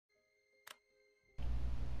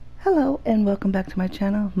Hello and welcome back to my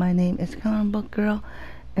channel. My name is ColoringBookGirl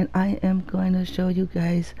and I am going to show you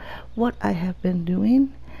guys what I have been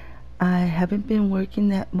doing. I haven't been working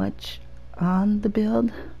that much on the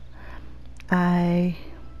build. I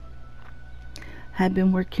have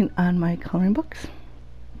been working on my coloring books,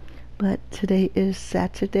 but today is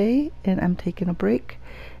Saturday and I'm taking a break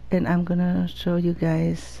and I'm going to show you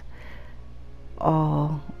guys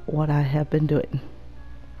all what I have been doing.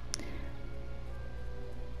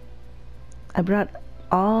 I brought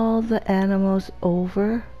all the animals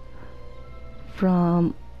over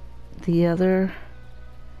from the other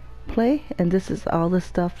play, and this is all the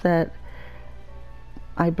stuff that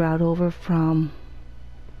I brought over from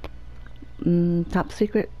Top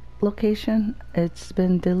Secret location. It's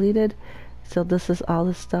been deleted, so this is all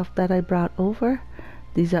the stuff that I brought over.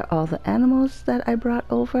 These are all the animals that I brought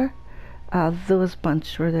over. Those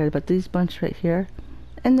bunch were there, but these bunch right here,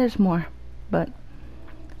 and there's more, but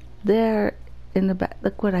they're in the back.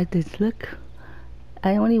 Look what I did. Look,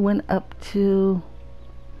 I only went up to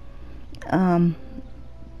 4.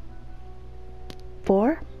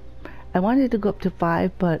 I wanted to go up to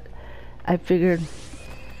 5, but I figured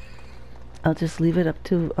I'll just leave it up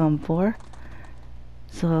to 4.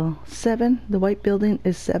 So 7. The white building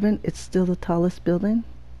is 7. It's still the tallest building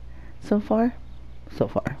so far.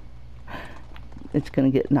 It's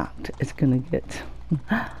gonna get knocked. It's gonna get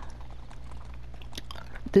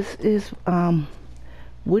this is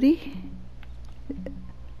Woody.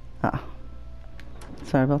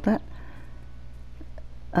 Sorry about that.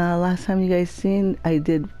 Last time you guys seen, I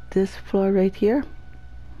did this floor right here.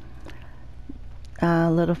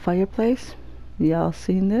 Little fireplace. Y'all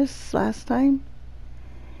seen this last time?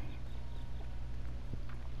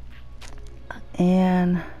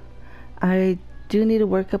 And I do need to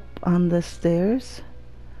work up on the stairs.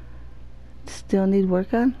 Still need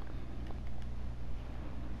work on.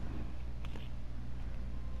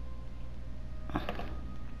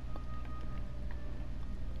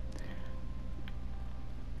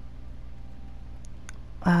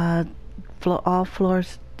 All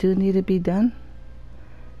floors do need to be done.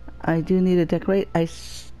 I do need to decorate. I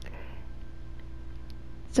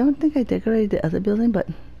don't think I decorated the other building, but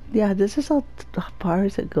yeah, this is how far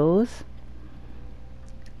as it goes.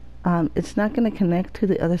 It's not going to connect to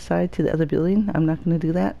the other side, to the other building. I'm not going to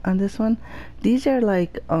do that on this one. These are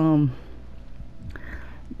like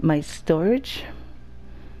my storage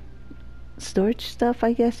stuff,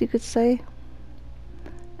 I guess you could say.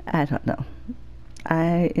 I don't know.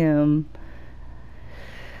 I am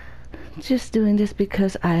just doing this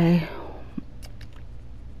because I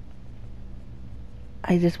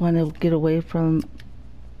just want to get away from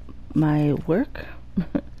my work.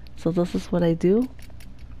 So this is what I do,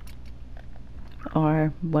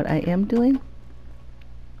 or what I am doing.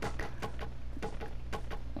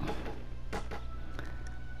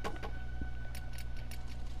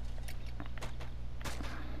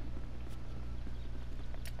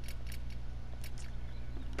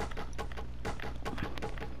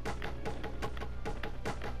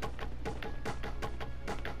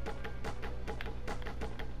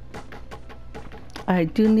 I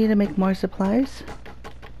do need to make more supplies,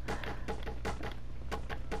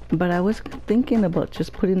 but I was thinking about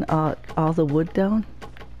just putting all the wood down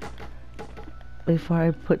before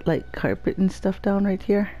I put like carpet and stuff down right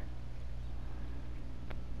here.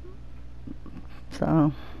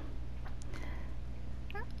 So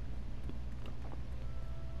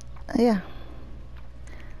yeah,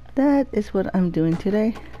 that is what I'm doing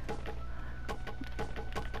today.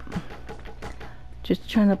 Just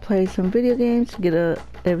trying to play some video games, get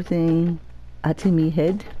everything out of me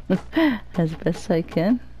head as best I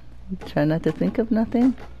can. Try not to think of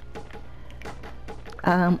nothing.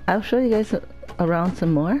 I'll show you guys around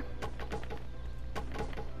some more.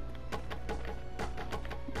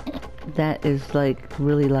 That is like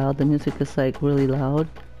really loud. The music is like really loud.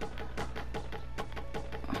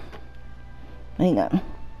 Hang on.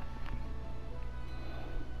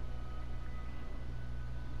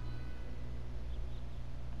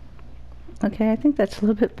 Okay, I think that's a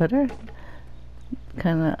little bit better.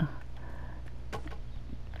 Kind of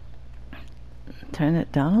turn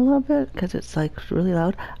it down a little bit because it's like really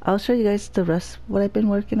loud. I'll show you guys the rest of what I've been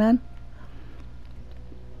working on,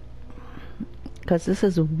 because this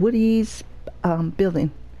is Woody's building.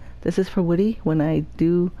 This is for Woody when I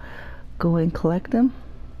do go and collect them,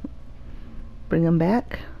 bring them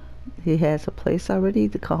back. He has a place already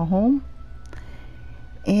to call home.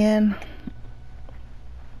 And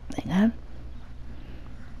hang on.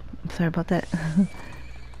 Sorry about that.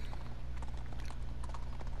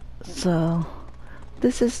 So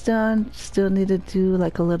this is done. Still need to do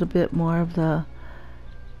like a little bit more of the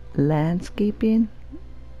landscaping.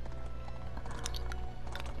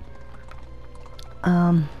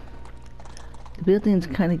 The building's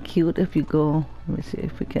kind of cute if you go, let me see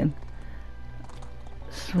if we can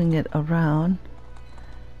swing it around.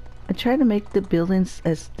 I try to make the buildings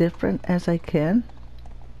as different as I can.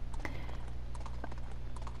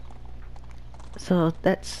 So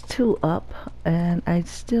that's 2 up, and I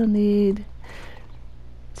still need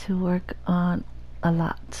to work on a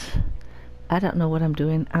lot. I don't know what I'm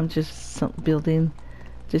doing. I'm just building.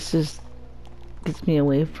 This just gets me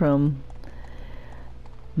away from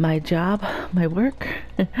my job, my work.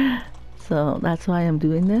 So that's why I'm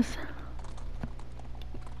doing this.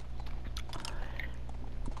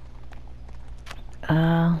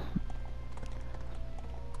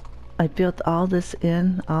 I built all this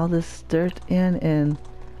dirt in, and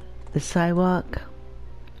the sidewalk.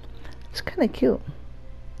 It's kind of cute.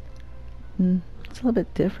 It's a little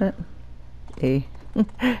bit different. A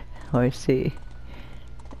or C.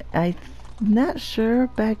 I'm not sure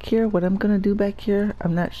back here what I'm gonna do back here.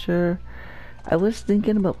 I'm not sure. I was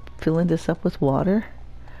thinking about filling this up with water,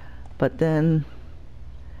 but then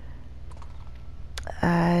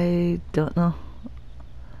I don't know.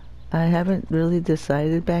 I haven't really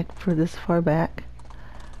decided back for this far back.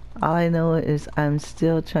 All I know is I'm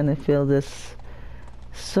still trying to fill this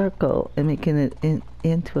circle and making it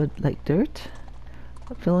into like dirt.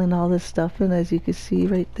 Filling all this stuff in, as you can see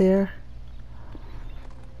right there.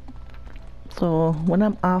 So when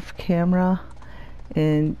I'm off camera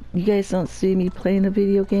and you guys don't see me playing a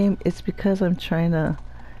video game, it's because I'm trying to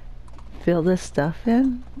fill this stuff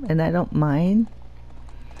in, and I don't mind.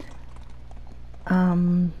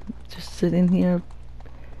 Just sitting here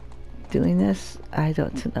doing this. I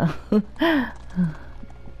don't know.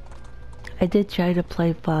 I did try to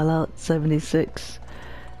play Fallout 76.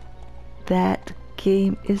 That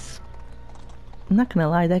game is, I'm not gonna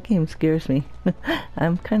lie, that game scares me.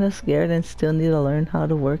 I'm kind of scared and still need to learn how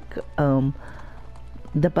to work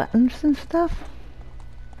the buttons and stuff.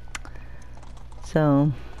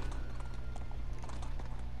 So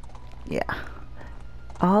yeah,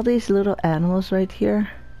 all these little animals right here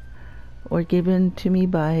were given to me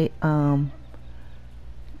by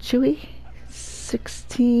Chewy,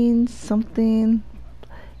 16 something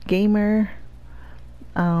gamer.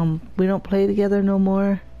 We don't play together no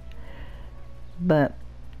more, but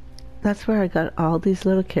that's where I got all these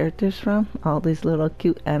little characters from, all these little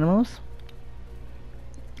cute animals.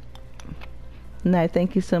 And I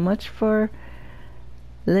thank you so much for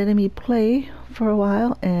letting me play for a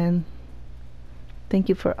while, and thank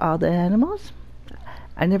you for all the animals.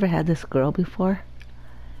 I never had this girl before,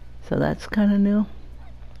 so that's kind of new.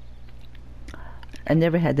 I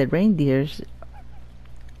never had the reindeers.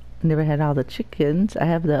 Never had all the chickens. I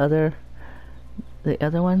have the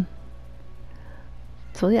other one.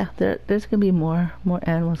 So yeah, there's gonna be more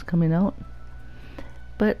animals coming out.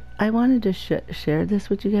 But I wanted to share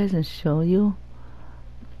this with you guys and show you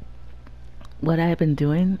what I've been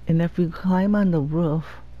doing. And if we climb on the roof,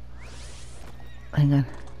 hang on.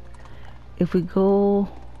 If we go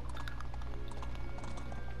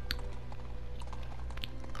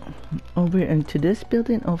over into this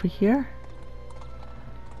building over here,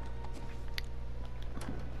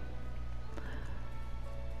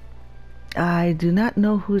 I do not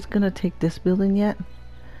know who's gonna take this building yet.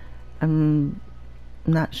 I'm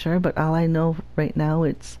not sure, but all I know right now,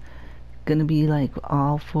 it's gonna be like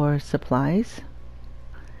all for supplies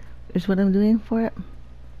is what I'm doing for it.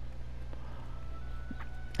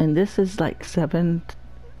 And this is like 7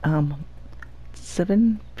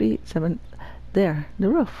 feet, there, the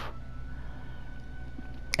roof.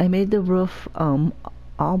 I made the roof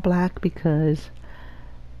all black because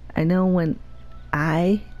I know when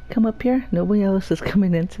I come up here, nobody else is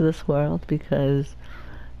coming into this world because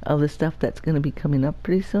of the stuff that's going to be coming up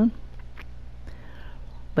pretty soon.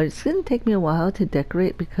 But it's going to take me a while to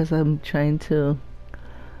decorate because I'm trying to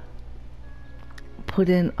put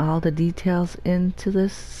in all the details into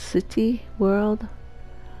this city world.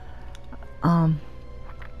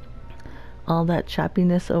 All that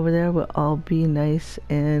choppiness over there will all be nice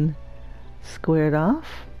and squared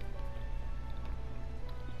off.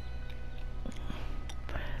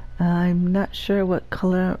 I'm not sure what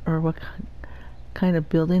color or what kind of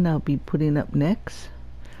building I'll be putting up next.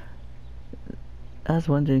 I was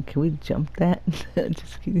wondering, can we jump that?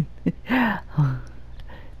 Just kidding. I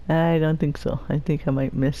don't think so. I think I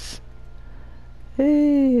might miss.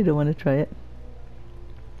 Hey, I don't want to try it.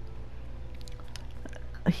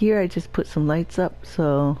 Here I just put some lights up,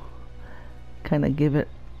 so kind of give it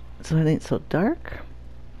so it ain't so dark.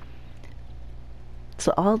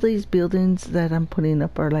 So all these buildings that I'm putting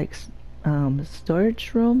up are like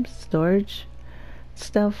storage room, storage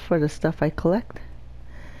stuff for the stuff I collect.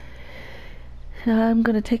 I'm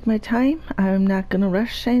gonna take my time. I'm not gonna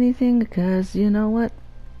rush anything because you know what?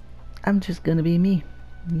 I'm just gonna be me.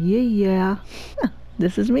 Yeah.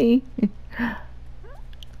 This is me.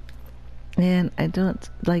 And I don't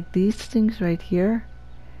like these things right here.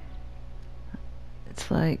 It's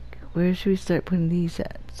like, where should we start putting these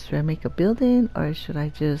at? Should I make a building or should I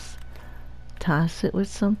just toss it with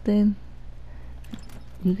something?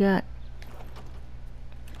 You got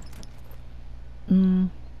you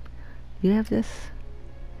have this?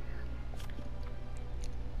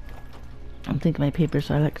 I'm thinking my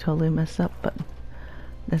papers are like totally messed up, but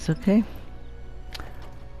that's okay.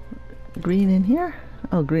 Green in here?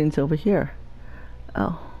 Oh, green's over here.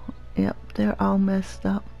 Oh, yep, they're all messed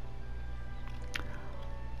up.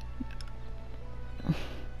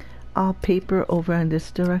 All paper over on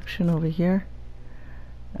this direction over here.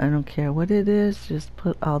 I don't care what it is, just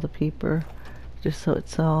put all the paper just so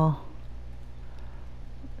it's all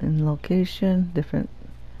in location, different.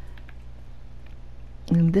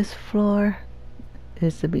 And this floor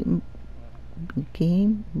is the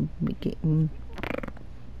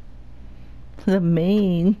the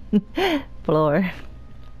main floor.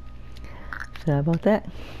 Sorry about that.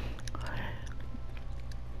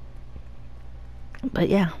 But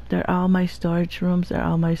yeah, they're all my storage rooms, they're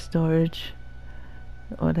all my storage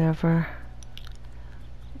whatever.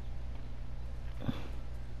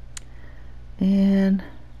 And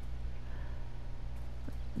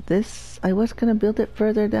this, I was gonna build it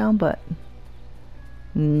further down, but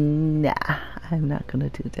nah, I'm not gonna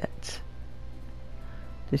do that.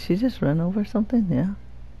 Did she just run over something? Yeah.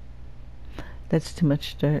 That's too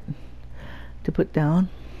much dirt to put down.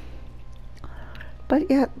 But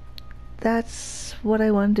yeah, that's what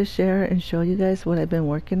I wanted to share and show you guys what I've been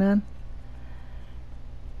working on.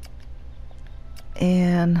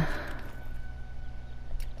 And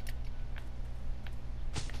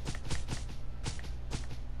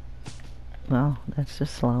well, that's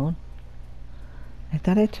just loud. I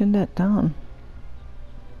thought I turned that down.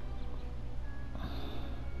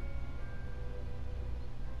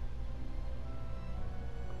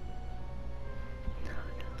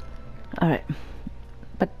 Alright,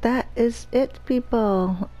 but that is it,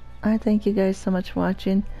 people. I thank you guys so much for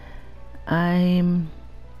watching. I'm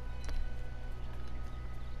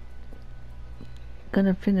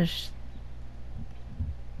gonna finish.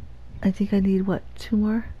 I think I need what, 2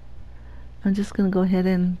 more? I'm just gonna go ahead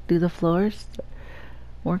and do the floors,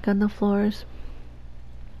 work on the floors.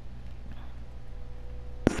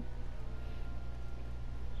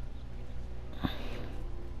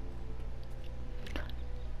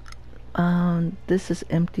 This is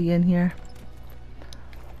empty in here.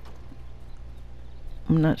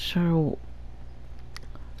 I'm not sure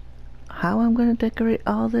how I'm going to decorate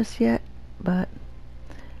all this yet, but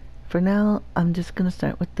for now I'm just going to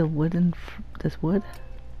start with the wooden, this wood.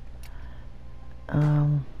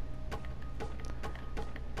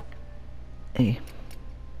 Hey,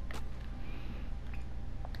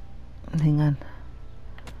 hang on,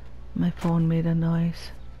 my phone made a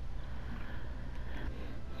noise.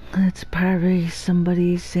 It's probably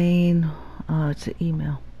somebody saying, oh, it's an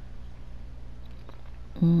email.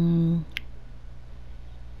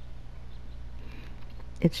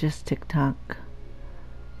 It's just TikTok.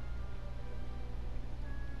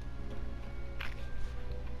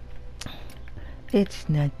 It's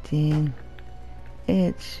nothing.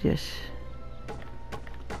 It's just...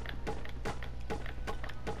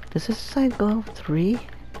 Does this side go 3?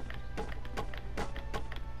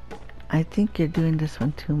 I think you're doing this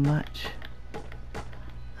one too much.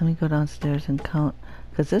 Let me go downstairs and count,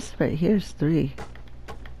 because this right here is 3.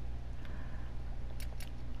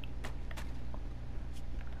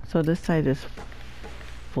 So this side is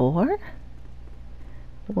 4?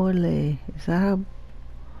 Ole, is that how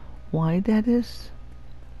wide that is?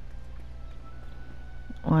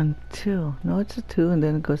 1, 2. No, it's a 2 and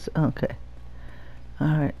then it goes, okay.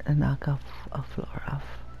 Alright, and knock off a floor off.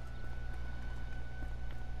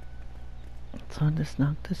 So I'll just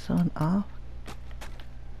knock this one off.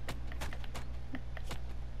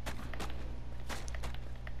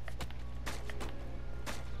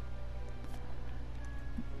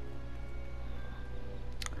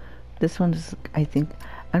 This one is, I think,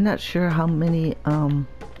 I'm not sure how many,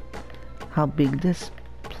 how big this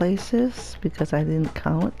place is because I didn't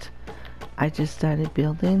count. I just started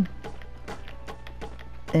building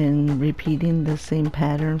and repeating the same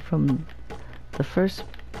pattern from the first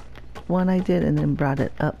one I did and then brought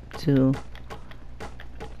it up to,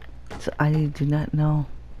 so I do not know.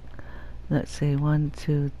 Let's say 1,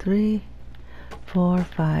 2, 3, 4,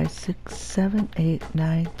 5, 6, 7, 8,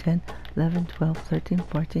 9, 10, 11, 12, 13,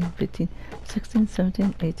 14, 15, 16,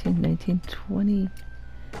 17, 18, 19, 20,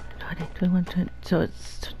 20, 21, 20, so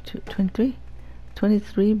it's 23?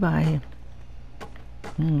 23 by,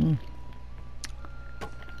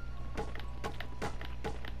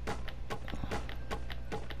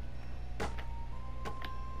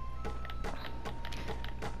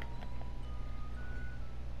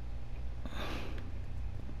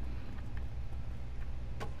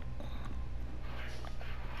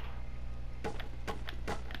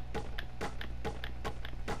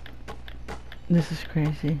 this is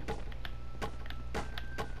crazy.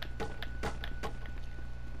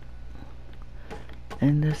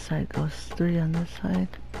 And this side goes 3 on this side.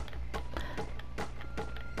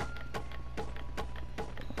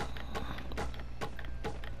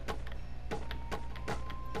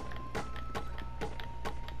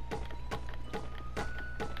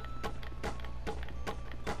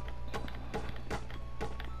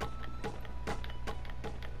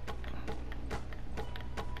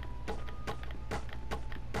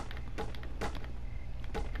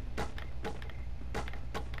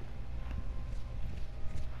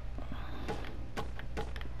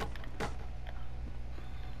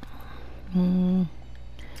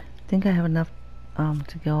 I think I have enough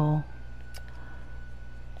to go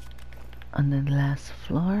on the last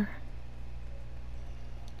floor.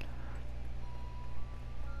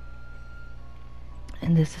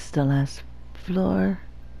 And this is the last floor.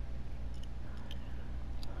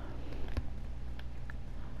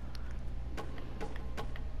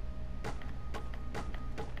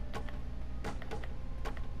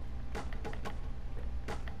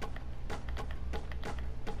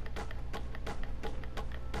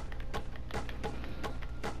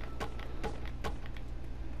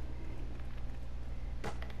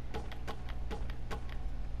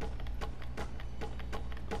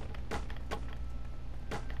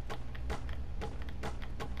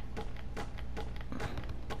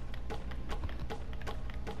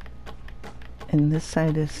 And this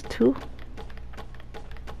side is 2.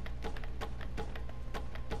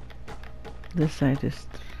 This side is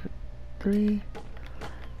 3.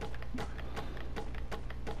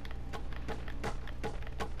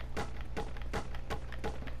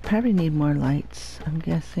 Probably need more lights, I'm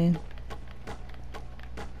guessing.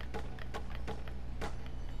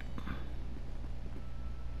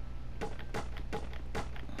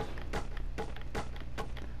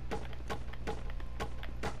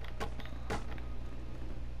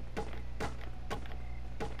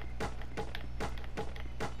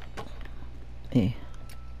 Eh.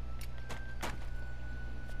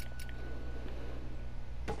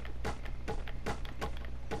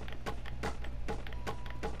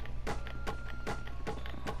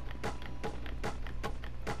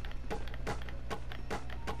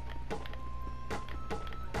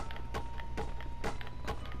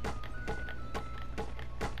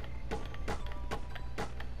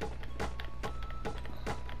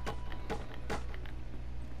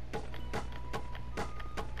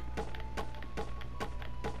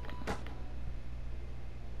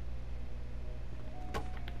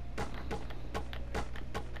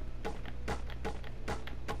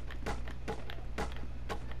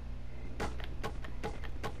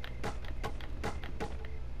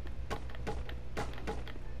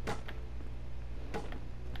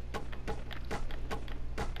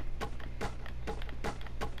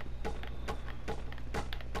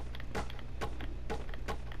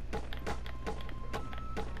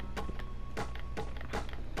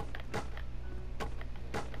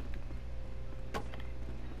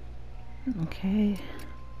 Okay.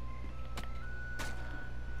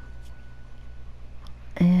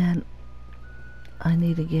 And I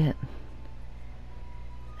need to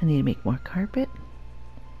make more carpet.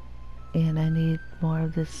 And I need more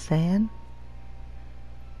of this sand.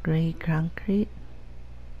 Gray concrete.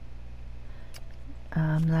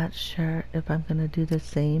 I'm not sure if I'm gonna do the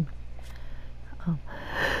same.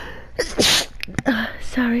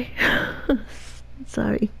 Sorry.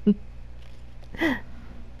 Sorry.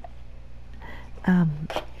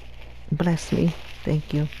 Bless me.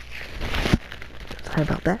 Thank you. Sorry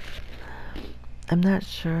about that. I'm not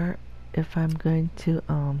sure if I'm going to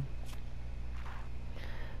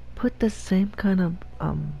put the same kind of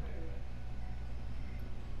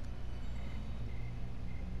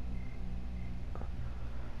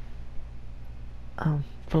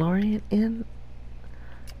flooring in,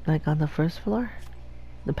 like on the first floor,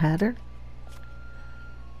 the pattern.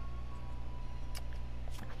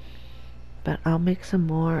 But I'll make some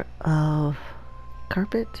more of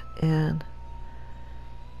carpet and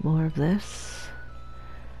more of this.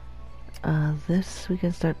 This, we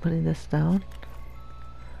can start putting this down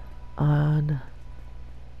on.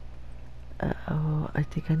 Oh, I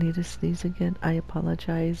think I need to sneeze again. I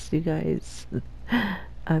apologize, you guys.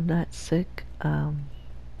 I'm not sick. I'm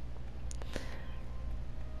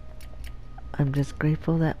just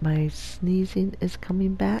grateful that my sneezing is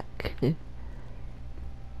coming back. Okay,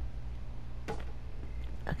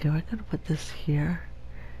 we're gonna put this here.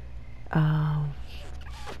 I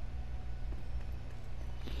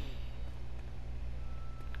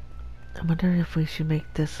wonder if we should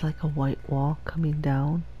make this like a white wall coming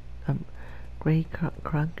down. Gray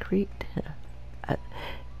concrete.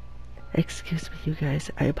 Excuse me, you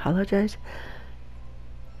guys. I apologize.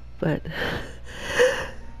 But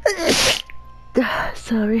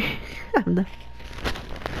sorry. I'm not.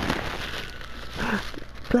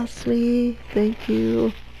 Bless me. Thank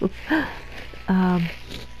you. I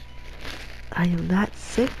am not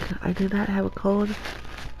sick. I do not have a cold.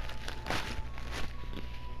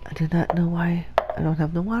 I do not know why I don't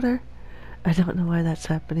have the water. I don't know why that's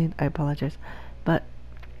happening. I apologize. But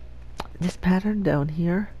this pattern down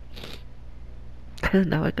here.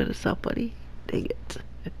 Now I gotta stop, buddy. Dang it.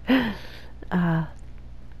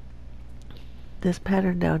 This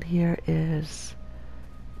pattern down here is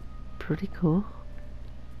pretty cool.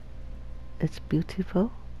 It's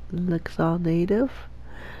beautiful. Looks all native.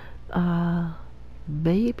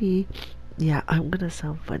 Maybe. Yeah, I'm gonna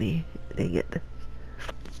sound funny. Dang it.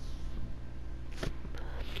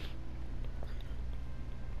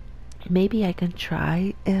 Maybe I can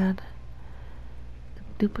try and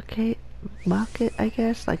duplicate, mock it, I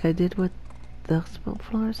guess, like I did with the spoon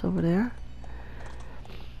floors over there.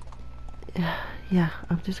 Yeah,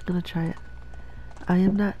 I'm just gonna try it. I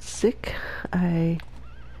am not sick. Oh,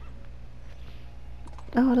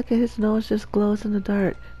 look at his nose, just glows in the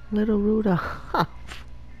dark. Little Rudolph.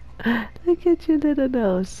 Look at your little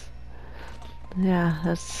nose. Yeah,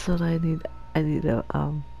 that's what I need. I need to,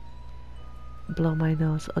 blow my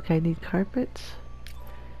nose. Okay, I need carpet.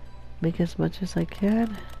 Make as much as I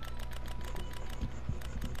can.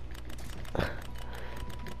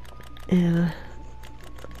 And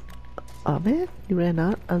oh man, you ran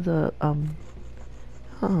out of the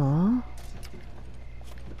well,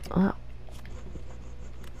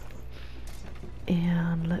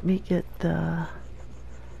 and let me get the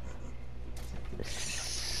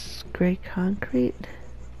gray concrete.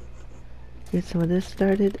 Get some of this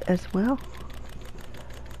started as well.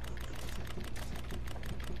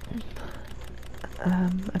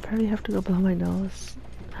 I probably have to go blow my nose.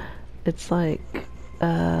 It's like,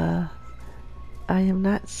 I am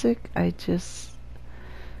not sick. I just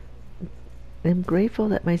am grateful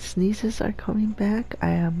that my sneezes are coming back.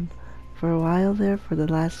 I am, for a while there, for the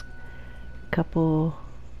last couple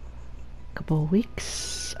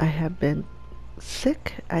weeks, I have been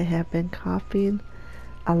sick. I have been coughing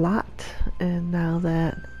a lot, and now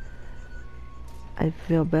that I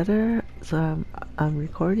feel better, so I'm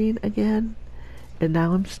recording again. And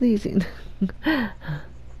now I'm sneezing.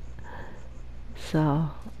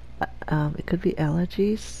 So, it could be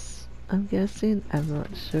allergies, I'm guessing. I'm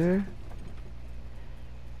not sure.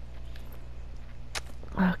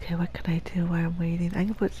 Okay, what can I do while I'm waiting? I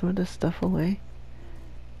can put some of this stuff away.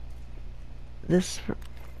 This,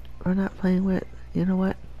 we're not playing with. You know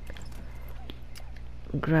what?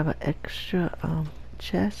 Grab an extra,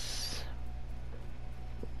 chest.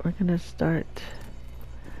 We're gonna start.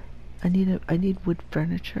 I need wood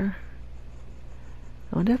furniture.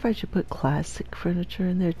 I wonder if I should put classic furniture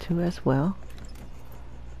in there too as well.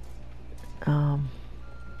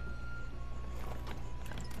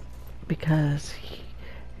 Because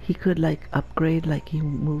he could like upgrade, like he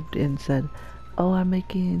moved in and said, oh, I'm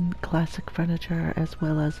making classic furniture as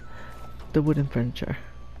well as the wooden furniture.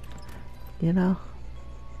 You know?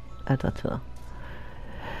 I don't know.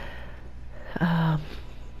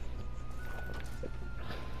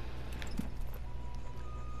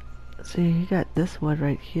 See, you got this wood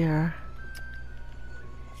right here.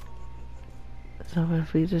 So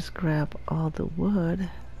if we just grab all the wood,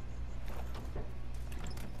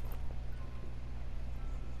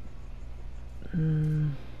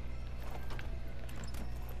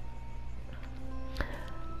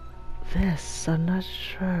 this, I'm not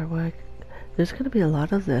sure what. There's gonna be a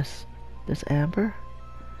lot of this amber.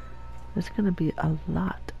 There's gonna be a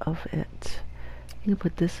lot of it. You can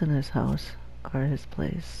put this in his house or his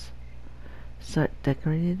place. Start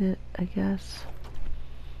decorating it, I guess.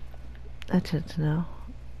 I don't know.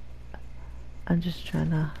 I'm just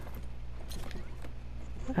trying to.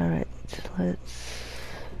 Alright, let's.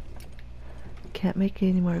 Can't make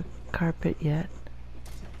any more carpet yet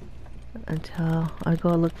until I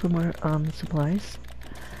go look for more supplies.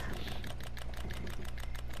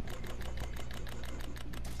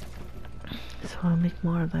 want to make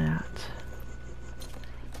more of that.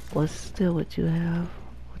 What's still what you have?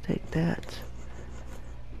 We'll take that.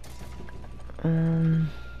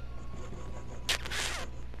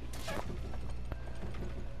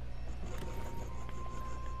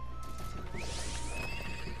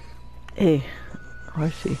 Hey,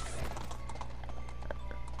 where's she?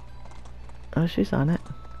 Oh, she's on it.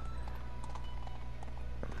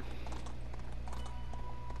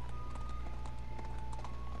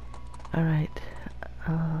 Alright.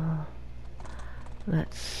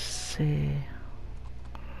 Let's see.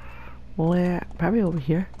 Where? Probably over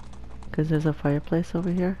here. Because there's a fireplace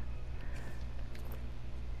over here.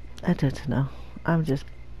 I don't know. I'm just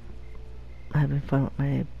having fun with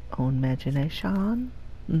my own imagination.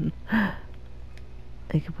 You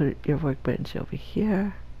can put your workbench over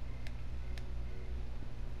here.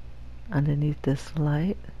 Underneath this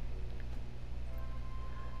light.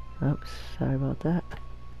 Oops, sorry about that.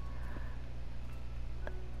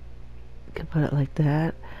 You can put it like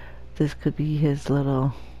that. This could be his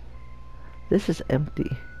little... This is empty.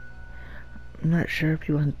 I'm not sure if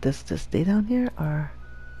you want this to stay down here or...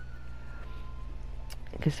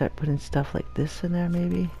 You can start putting stuff like this in there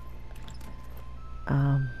maybe.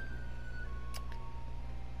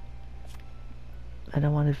 I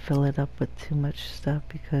don't want to fill it up with too much stuff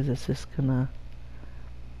because it's just gonna...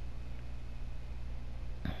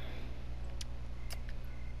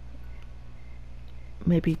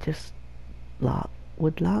 Maybe just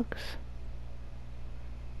wood logs?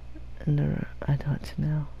 And I don't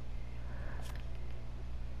know.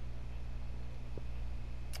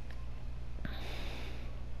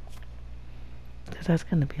 Because that's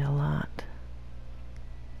gonna be a lot.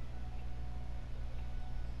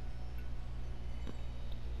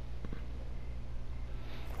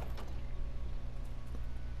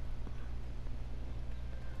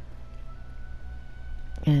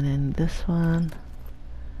 And in this one,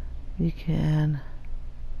 you can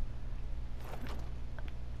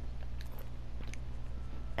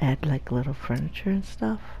add like little furniture and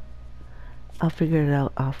stuff. I'll figure it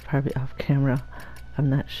out probably off camera.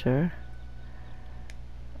 I'm not sure.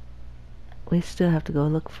 We still have to go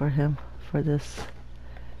look for him, for this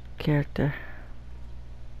character.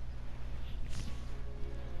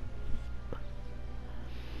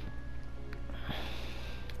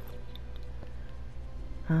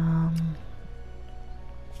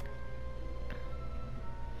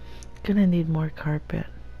 Gonna need more carpet.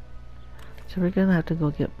 So we're gonna have to go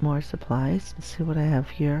get more supplies and see what I have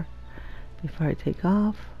here before I take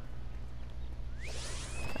off.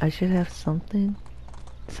 I should have something.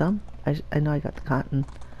 I know I got the cotton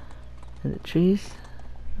and the trees.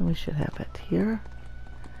 And we should have it here.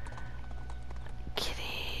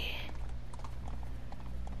 Kitty.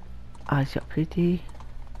 Oh, so pretty.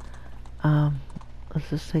 Let's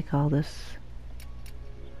just take all this.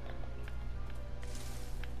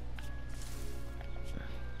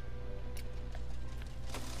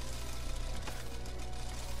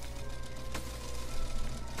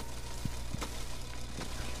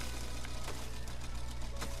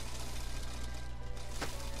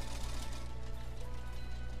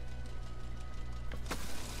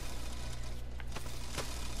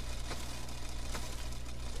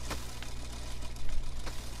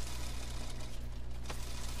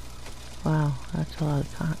 Wow, that's a lot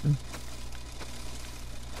of cotton.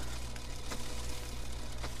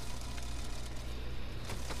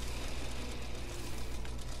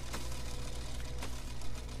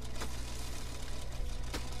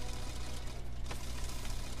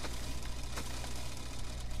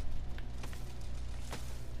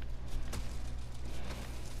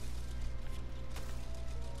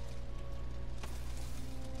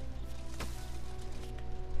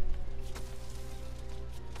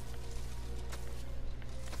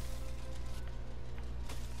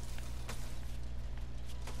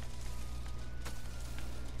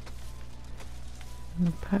 I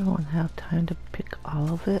probably won't have time to pick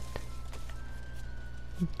all of it,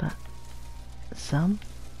 but some.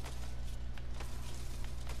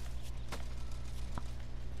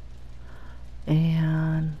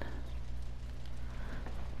 And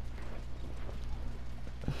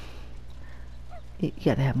you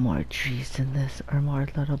gotta have more trees in this, or more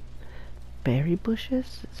little berry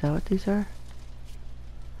bushes. Is that what these are?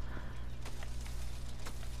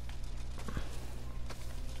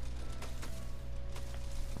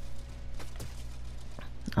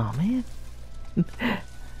 Oh man.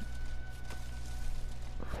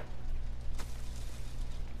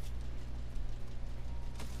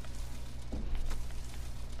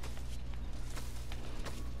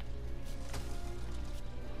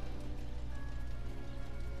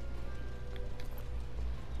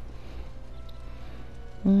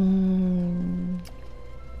 Mm,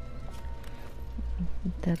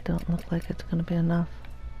 that don't look like it's gonna be enough.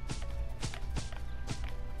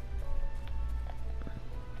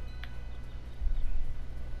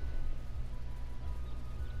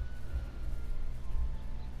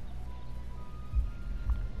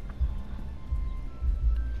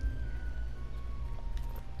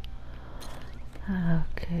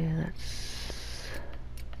 Okay, let's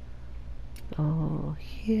go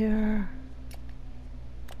here.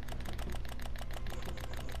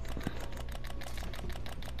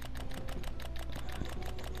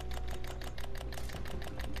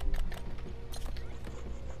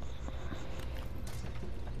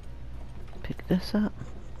 Pick this up.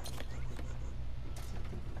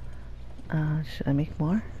 Should I make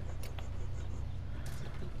more?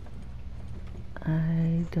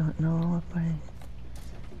 I don't know if I...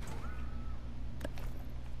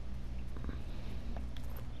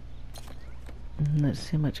 Let's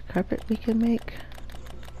see how much carpet we can make.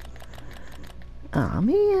 Aw,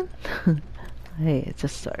 man. Hey, it's a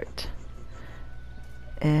start.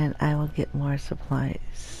 And I will get more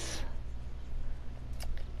supplies.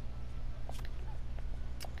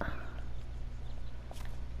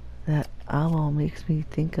 That owl makes me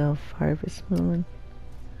think of Harvest Moon.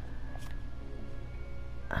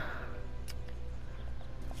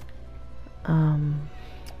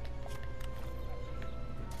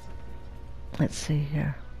 Let's see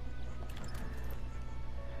here.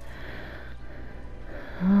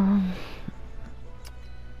 My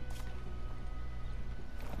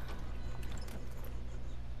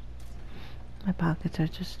pockets are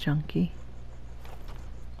just junky.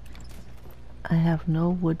 I have no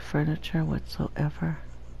wood furniture whatsoever.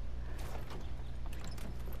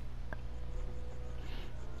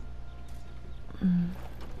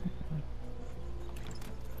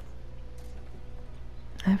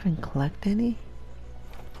 I haven't collected any.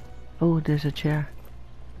 Oh, there's a chair.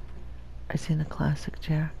 I seen a classic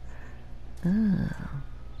chair.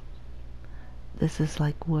 This is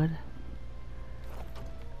like wood.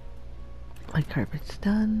 My carpet's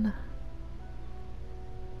done.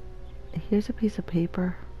 Here's a piece of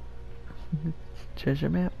paper. Treasure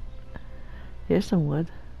map. Here's some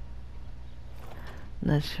wood.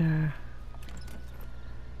 Not sure.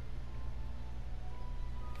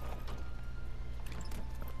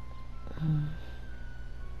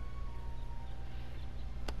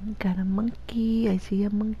 Got a monkey. I see a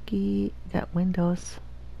monkey. Got windows.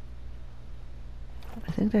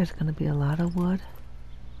 I think there's gonna be a lot of wood.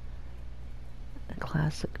 A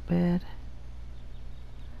classic bed.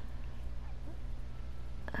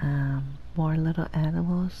 More little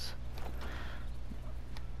animals.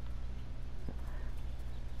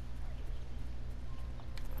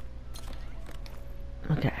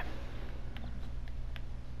 Okay.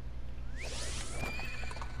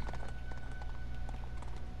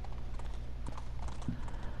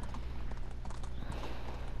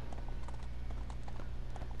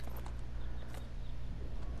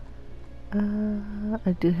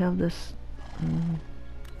 I do have this.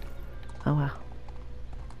 Oh wow.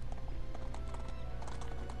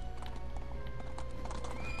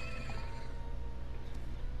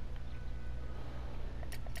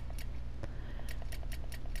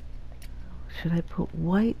 Should I put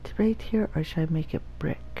white right here or should I make it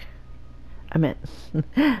brick? I meant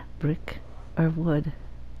brick or wood.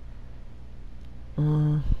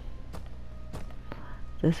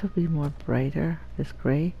 This would be more brighter, this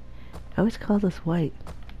gray. I always call this white.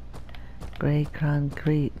 Gray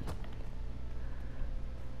concrete.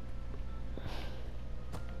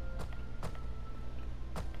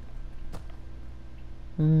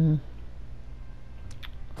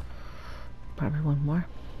 Probably one more.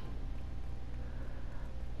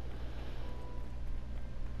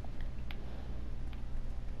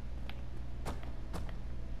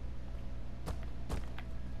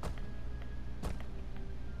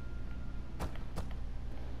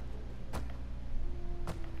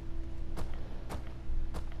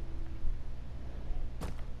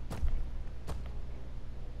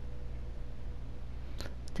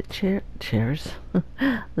 The chairs.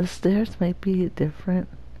 The stairs might be different.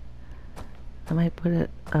 I might put it,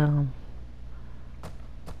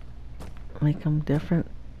 make them different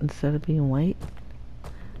instead of being white.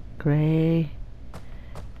 Gray.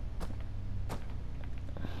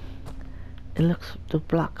 It looks, the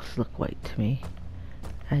blocks look white to me.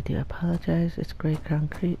 I do apologize, it's gray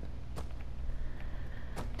concrete.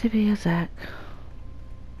 To be exact.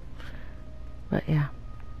 But yeah.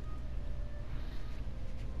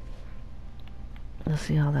 Let's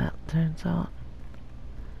see how that turns out.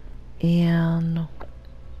 And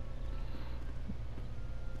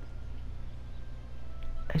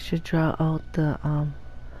I should draw out the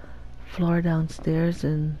floor downstairs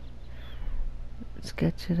and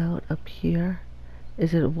sketch it out up here.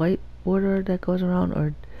 Is it a white border that goes around,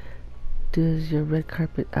 or does your red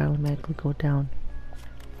carpet automatically go down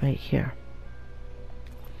right here?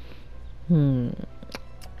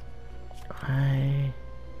 I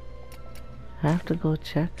have to go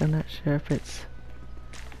check. I'm not sure if it's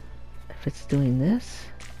doing this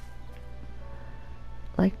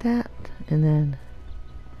like that, and then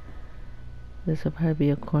this will probably be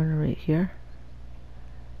a corner right here.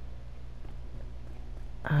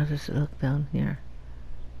 How does it look down here?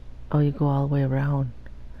 Oh, you go all the way around.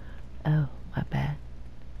 Oh, my bad.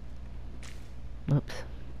 Whoops.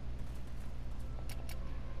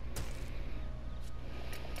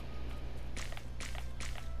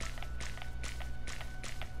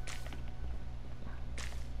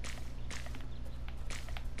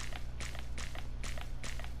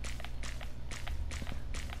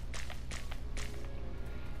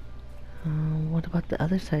 What about the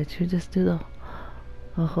other side? Should we just do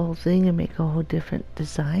the whole thing and make a whole different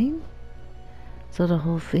design? So the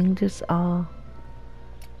whole thing just all...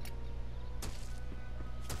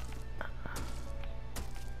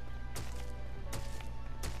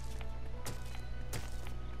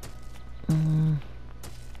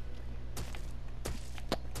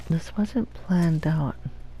 This wasn't planned out,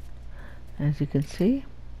 as you can see.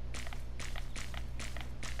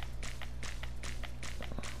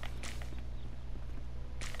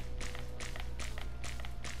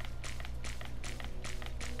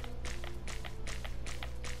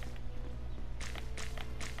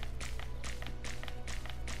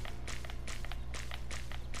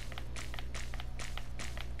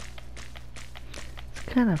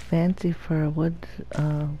 Kind of fancy for a wood,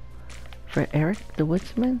 for Eric the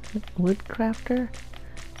woodsman, woodcrafter.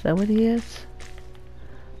 Is that what he is?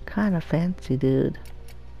 Kind of fancy dude.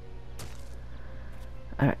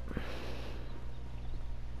 Alright.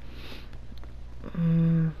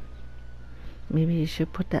 Maybe you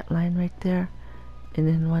should put that line right there, and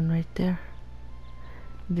then one right there.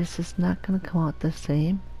 This is not gonna come out the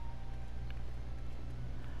same.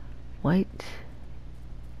 White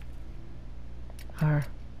or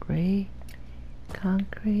gray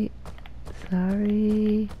concrete.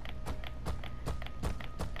 Sorry.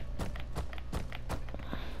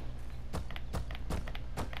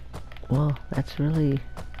 Well, that's really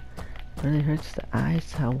hurts the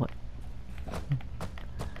eyes. How what?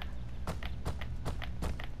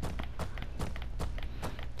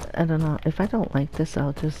 I don't know. If I don't like this,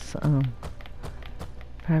 I'll just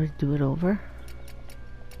probably do it over.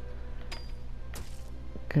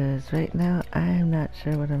 Because right now, I'm not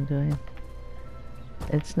sure what I'm doing.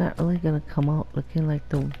 It's not really going to come out looking like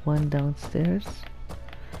the one downstairs.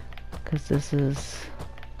 Because this is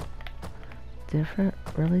different,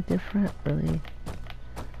 really different, really.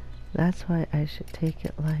 That's why I should take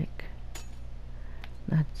it like,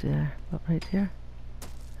 not there, but right there.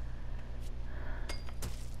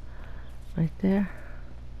 Right there.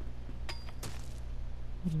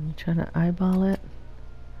 I'm trying to eyeball it.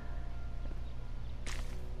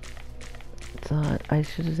 So I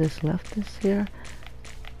should have just left this here.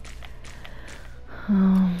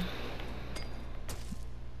 And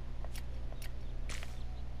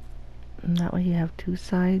that way you have two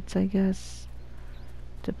sides, I guess,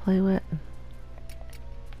 to play with.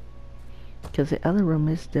 Because the other room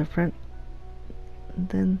is different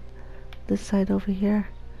than this side over here.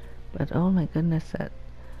 But oh my goodness, that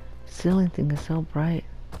ceiling thing is so bright.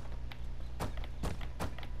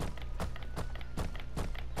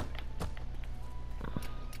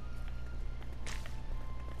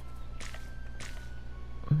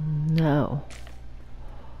 No.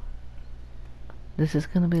 This is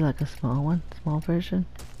gonna be like a small one, small version.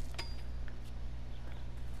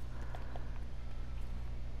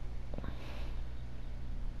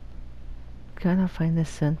 Gotta find the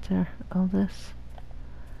center of this.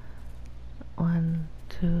 1,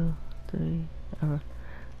 2, 3, or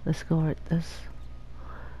let's go at this.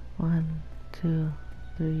 1, 2,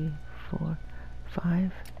 3, 4,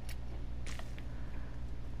 5.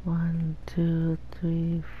 1, 2,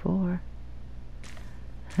 3, 4.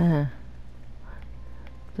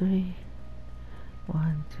 3.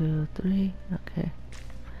 1, 2, 3. Okay.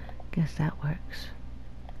 Guess that works.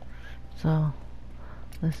 So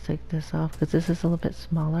let's take this off because this is a little bit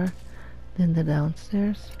smaller than the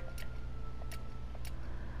downstairs.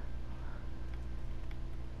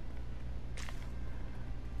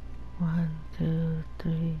 One, 2,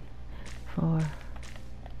 3, 4.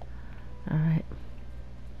 Alright.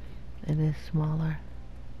 It is smaller.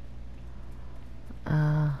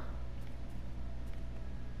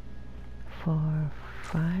 4,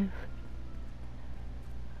 5.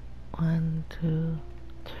 1, 2,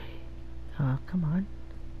 3. Oh, come on.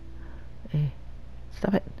 Hey,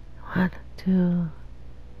 stop it. 1, 2,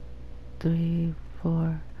 3,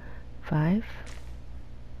 4, 5.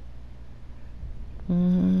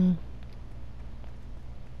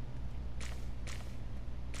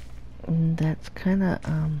 That's kind of,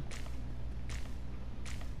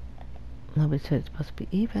 nobody said it's supposed to be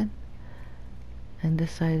even. And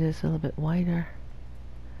this side is a little bit wider.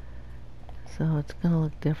 So it's going to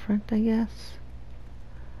look different, I guess.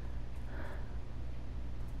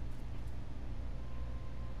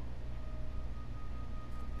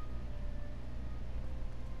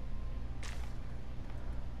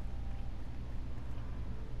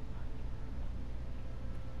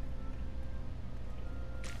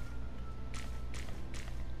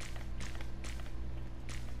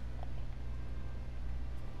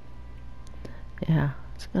 Yeah,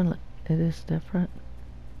 it's gonna look, it is different.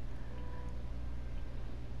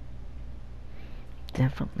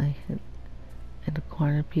 Definitely. And the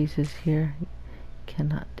corner pieces here,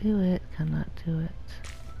 cannot do it, cannot do it.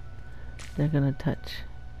 They're gonna touch.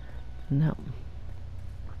 No.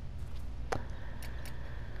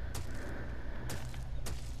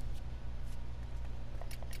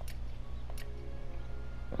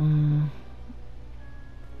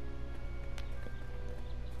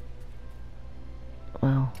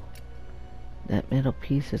 Well, that middle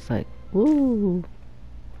piece is like, woo!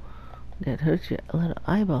 That hurts your little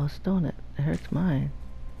eyeballs, don't it? It hurts mine.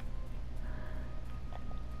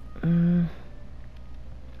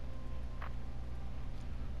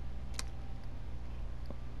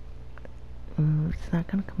 It's not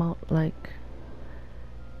gonna come out like,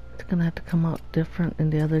 it's gonna have to come out different,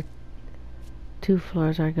 and the other two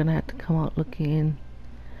floors are gonna have to come out looking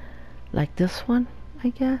like this one, I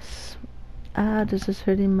guess. This is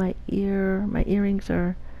hurting my ear. My earrings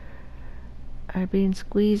are being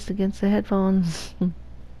squeezed against the headphones.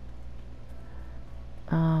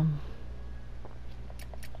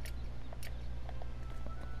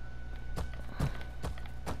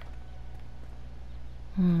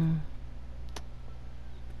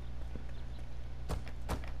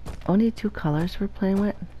 Only 2 colors we're playing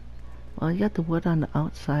with. Well, you got the wood on the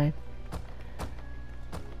outside.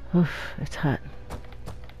 Oof, it's hot.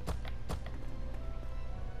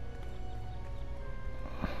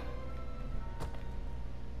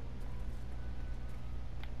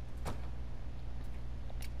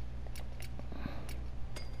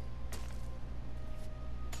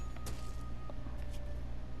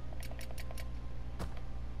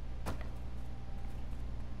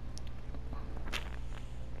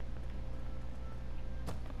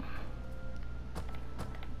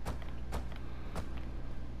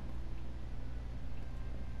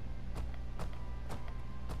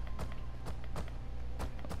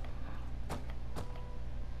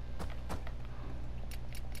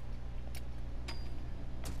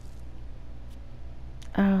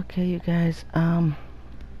 Okay, you guys, I'm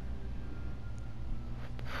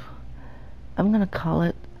gonna call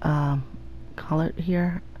it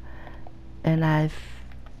here, and I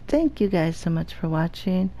thank you guys so much for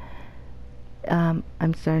watching. I'm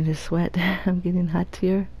starting to sweat. I'm getting hot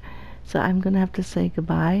here, so I'm gonna have to say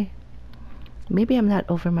goodbye. Maybe I'm not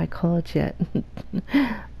over my cold yet.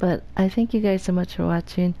 But I thank you guys so much for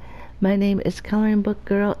watching. My name is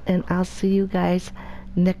ColoringBookGirl, and I'll see you guys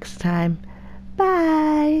next time.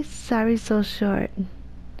 Bye. Sorry so short.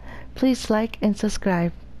 Please like and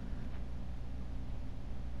subscribe.